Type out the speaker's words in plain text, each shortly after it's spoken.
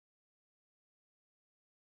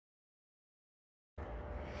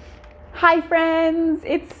Hi friends,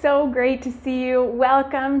 it's so great to see you.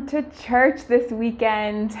 Welcome to church this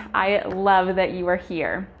weekend. I love that you are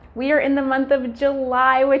here. We are in the month of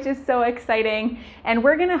July, which is so exciting, and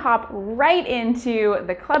we're gonna hop right into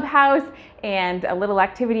the clubhouse and a little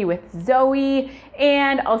activity with Zoe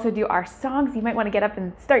and also do our songs. You might wanna get up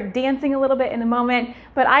and start dancing a little bit in a moment,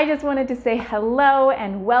 but I just wanted to say hello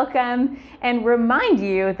and welcome and remind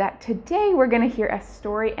you that today we're gonna hear a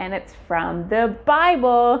story and it's from the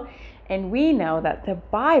Bible. And we know that the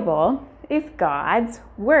Bible is God's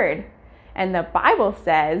word. And the Bible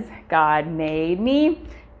says, God made me,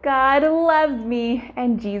 God loves me,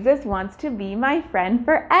 and Jesus wants to be my friend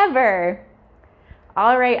forever.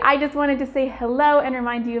 All right, I just wanted to say hello and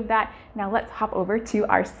remind you of that. Now let's hop over to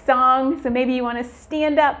our song. So maybe you want to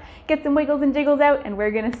stand up, get some wiggles and jiggles out, and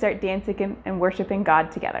we're going to start dancing and worshiping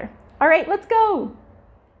God together. All right, let's go.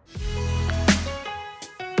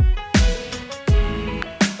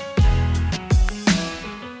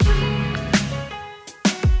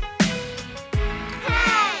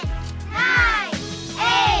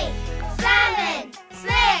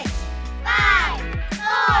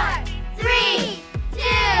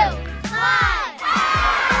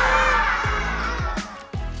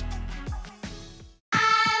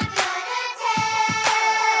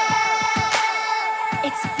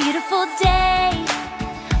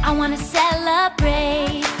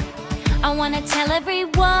 I wanna tell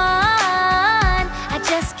everyone, I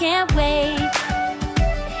just can't wait.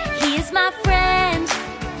 He is my friend,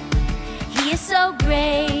 he is so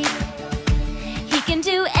great. He can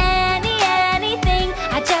do anything,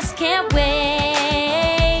 I just can't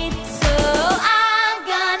wait. So I'm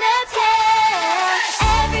gonna tell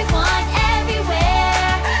everyone,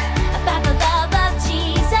 everywhere about the love of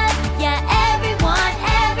Jesus. Yeah, everyone,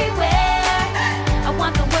 everywhere. I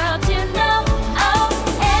want the world to know.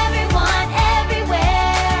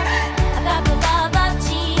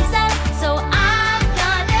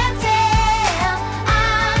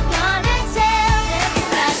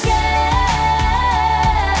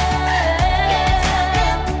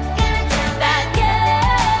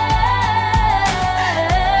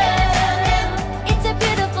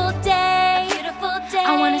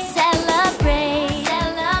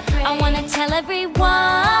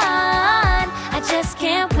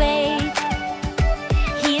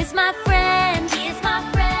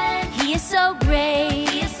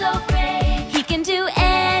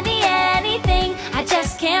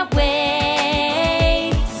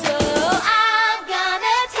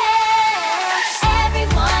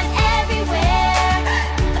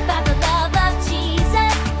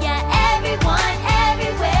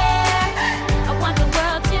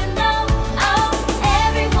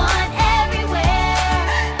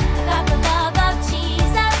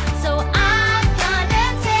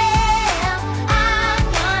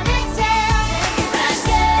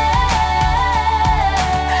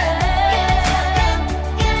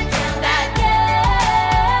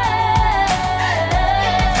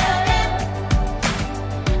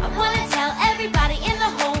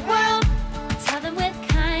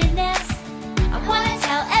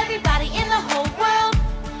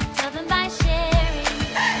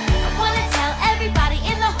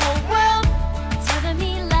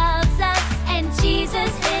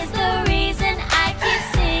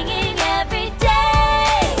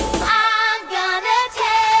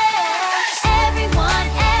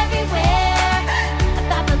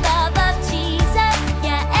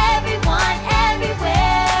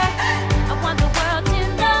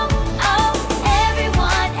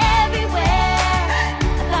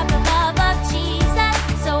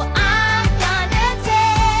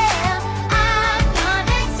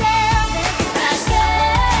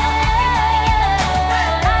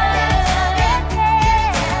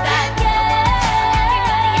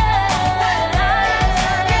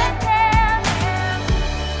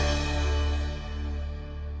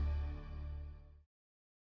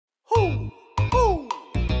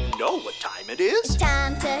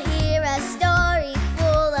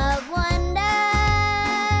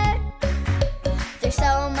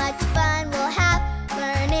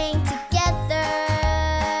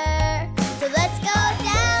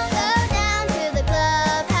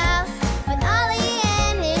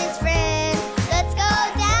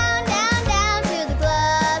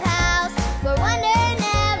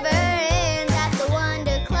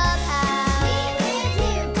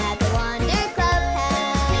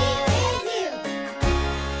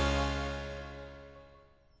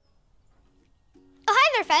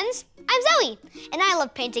 friends, I'm Zoe, and I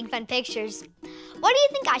love painting fun pictures. What do you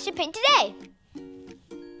think I should paint today?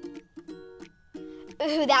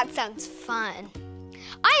 Ooh, that sounds fun.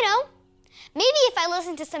 I know! Maybe if I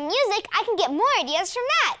listen to some music, I can get more ideas from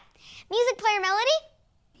that. Music player Melody?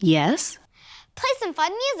 Yes? Play some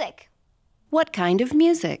fun music. What kind of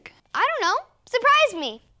music? I don't know. Surprise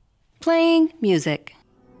me. Playing music.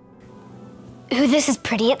 Ooh, this is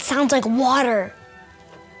pretty. It sounds like water.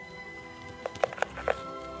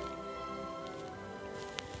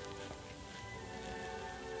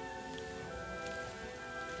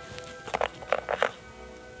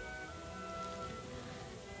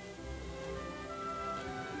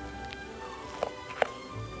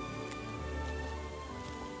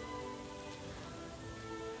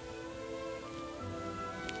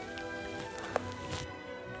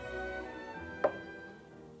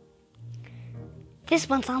 This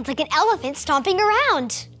one sounds like an elephant stomping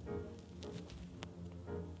around.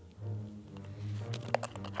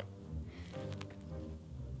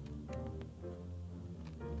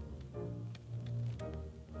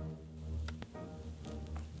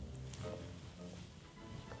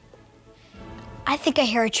 I think I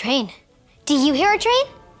hear a train. Do you hear a train?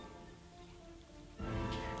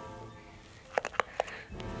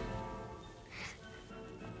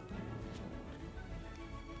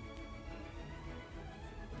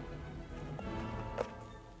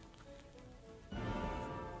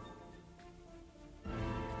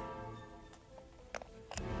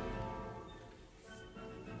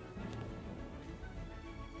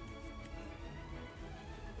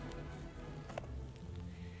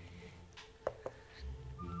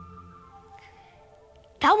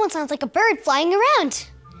 That one sounds like a bird flying around.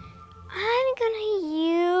 I'm gonna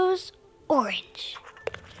use orange.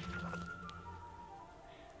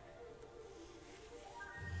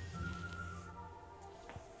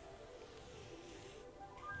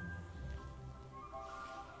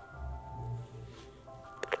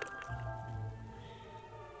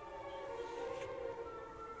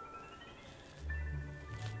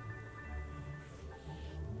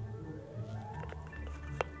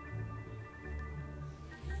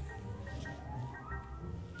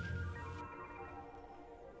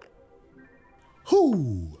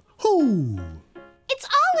 Hoo! Hoo! It's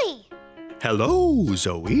Ollie! Hello,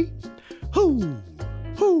 Zoe. Hoo!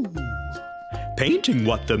 Hoo! Painting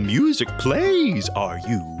what the music plays, are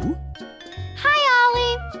you? Hi,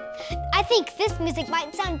 Ollie. I think this music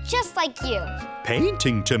might sound just like you.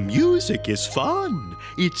 Painting to music is fun.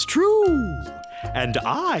 It's true. And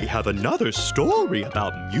I have another story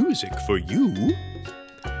about music for you.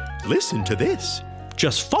 Listen to this.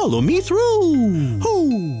 Just follow me through.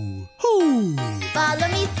 Hoo! Hoo! Follow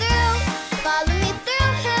me through, follow me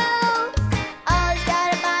through, who? Ollie's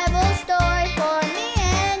got a Bible story for me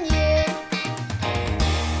and you.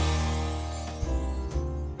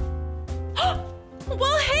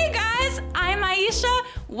 Well, hey guys, I'm Aisha.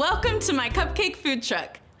 Welcome to my cupcake food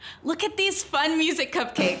truck. Look at these fun music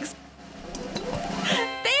cupcakes.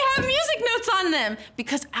 They have music notes on them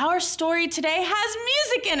because our story today has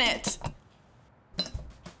music in it.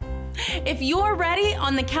 If you're ready,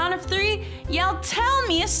 on the count of 3, yell, "Tell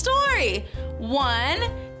me a story." 1,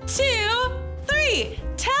 2, 3.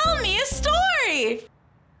 Tell me a story.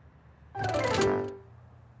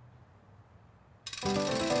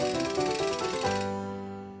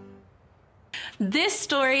 This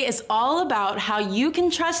story is all about how you can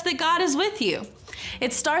trust that God is with you.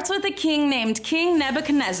 It starts with a king named King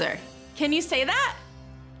Nebuchadnezzar. Can you say that?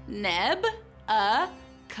 Neb-a-ka-nezzar.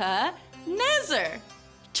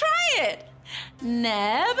 Try it.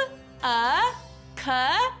 Neb-a-ka-nezzar.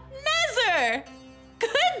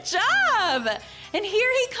 Good job. And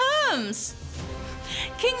here he comes.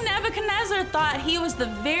 King Nebuchadnezzar thought he was the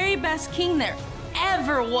very best king there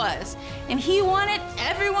ever was, and he wanted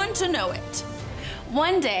everyone to know it.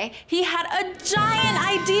 One day, he had a giant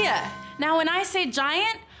idea. Now, when I say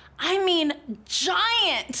giant, I mean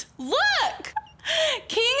giant. Look!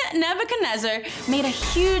 King Nebuchadnezzar made a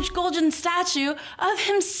huge golden statue of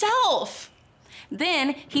himself.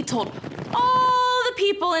 Then he told all the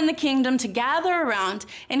people in the kingdom to gather around,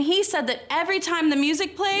 and he said that every time the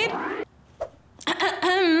music played,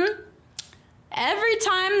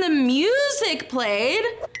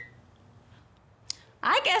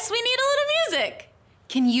 I guess we need a little music.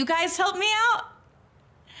 Can you guys help me out?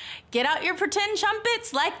 Get out your pretend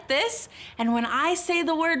trumpets like this, and when I say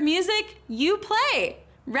the word music, you play.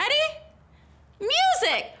 Ready?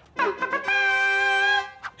 Music!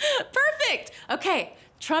 Perfect! Okay,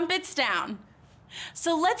 trumpets down.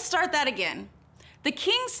 So let's start that again. The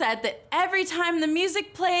king said that every time the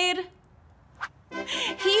music played,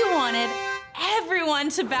 he wanted everyone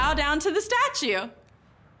to bow down to the statue.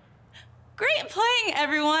 Great playing,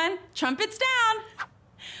 everyone. Trumpets down.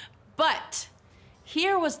 But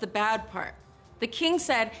here was the bad part. The king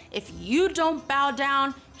said if you don't bow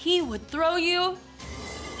down, he would throw you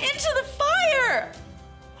into the fire.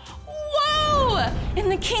 Whoa!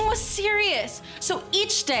 And the king was serious. So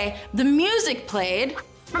each day the music played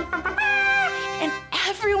and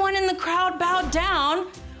everyone in the crowd bowed down.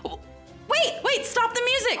 Wait, stop the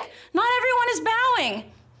music. Not everyone is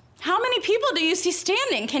bowing. How many people do you see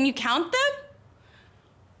standing? Can you count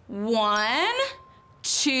them? 1,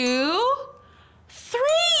 2, 3.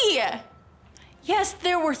 Yes,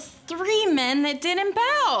 there were 3 men that didn't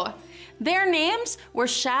bow. Their names were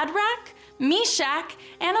Shadrach, Meshach,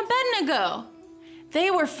 and Abednego. They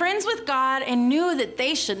were friends with God and knew that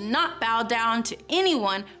they should not bow down to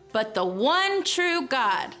anyone but the one true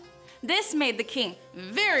God. This made the king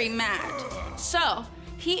very mad. So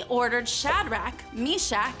he ordered Shadrach,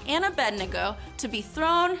 Meshach, and Abednego to be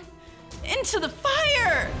thrown into the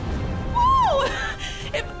fire. Woo!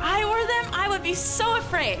 If I were them, I would be so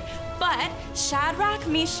afraid. But Shadrach,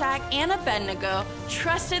 Meshach, and Abednego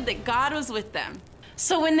trusted that God was with them.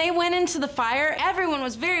 So when they went into the fire, everyone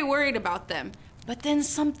was very worried about them. But then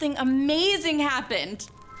something amazing happened.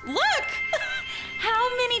 Look! How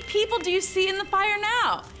many people do you see in the fire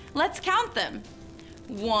now? Let's count them.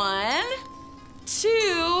 1,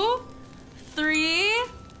 2, 3,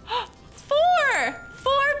 4.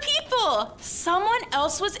 4 people. Someone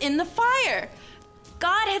else was in the fire.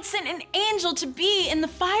 God had sent an angel to be in the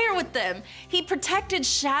fire with them. He protected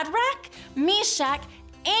Shadrach, Meshach,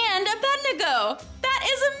 and Abednego. That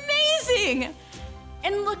is amazing.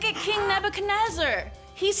 And look at King Nebuchadnezzar.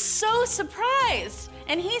 He's so surprised.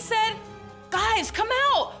 And he said, guys, come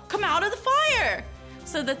out of the fire.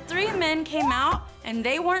 So the 3 men came out and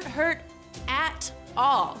they weren't hurt at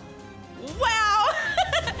all. Wow!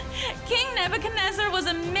 King Nebuchadnezzar was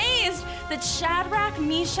amazed that Shadrach,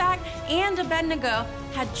 Meshach, and Abednego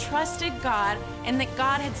had trusted God and that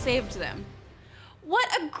God had saved them. What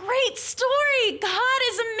a great story! God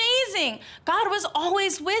is amazing. God was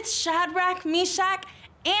always with Shadrach, Meshach,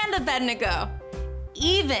 and Abednego,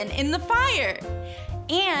 even in the fire.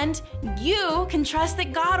 And you can trust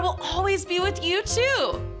that God will always be with you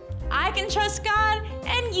too. I can trust God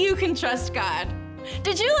and you can trust God.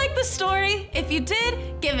 Did you like the story? If you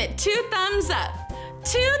did, give it 2 thumbs up.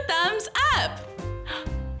 2 thumbs up.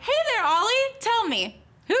 Hey there, Ollie. Tell me,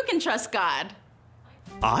 who can trust God?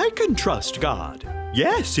 I can trust God.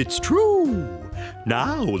 Yes, it's true.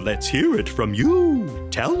 Now let's hear it from you.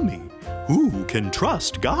 Tell me, who can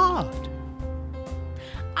trust God?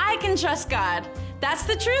 I can trust God. That's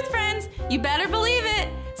the truth, friends. You better believe it.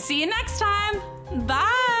 See you next time.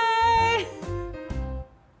 Bye.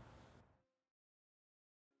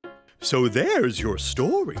 So there's your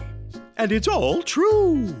story. And it's all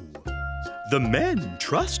true. The men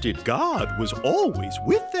trusted God was always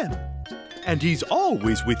with them. And he's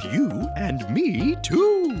always with you and me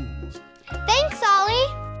too. Thanks,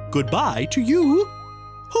 Ollie. Goodbye to you.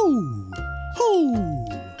 Hoo, hoo.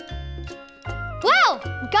 Wow!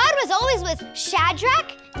 God was always with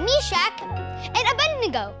Shadrach, Meshach, and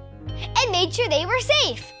Abednego and made sure they were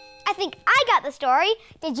safe. I think I got the story.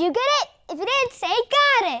 Did you get it? If you did, say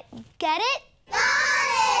got it. Get it?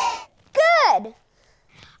 Got it! Good!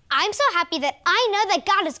 I'm so happy that I know that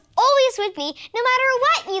God is always with me no matter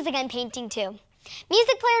what music I'm painting to.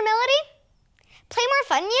 Music player Melody, play more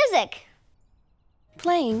fun music.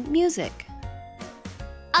 Playing music.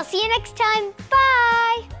 I'll see you next time.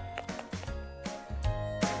 Bye!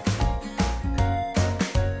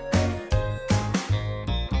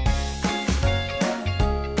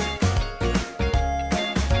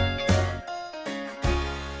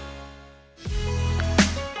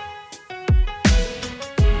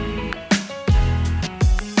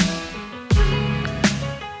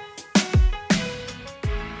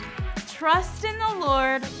 Trust in the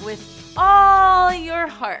Lord with all your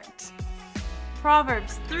heart.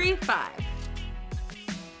 Proverbs 3:5.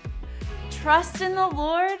 Trust in the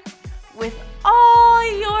Lord with all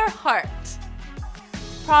your heart.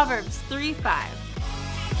 Proverbs 3:5.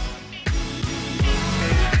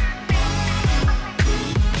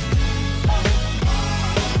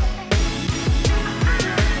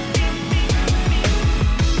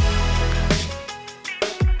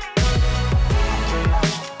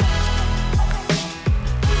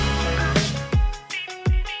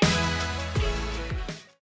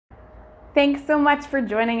 Thanks so much for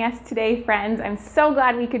joining us today, friends. I'm so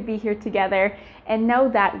glad we could be here together and know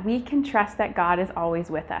that we can trust that God is always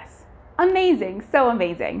with us. Amazing, so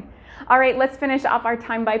amazing. All right, let's finish off our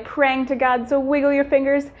time by praying to God. So wiggle your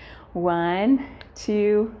fingers. 1,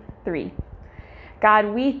 2, 3. God,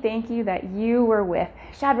 we thank you that you were with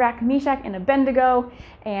Shadrach, Meshach, and Abednego,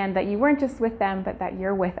 and that you weren't just with them, but that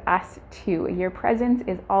you're with us too. Your presence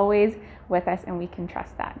is always with us, and we can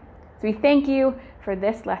trust that. So we thank you for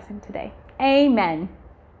this lesson today. Amen.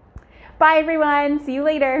 Bye, everyone. See you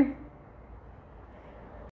later.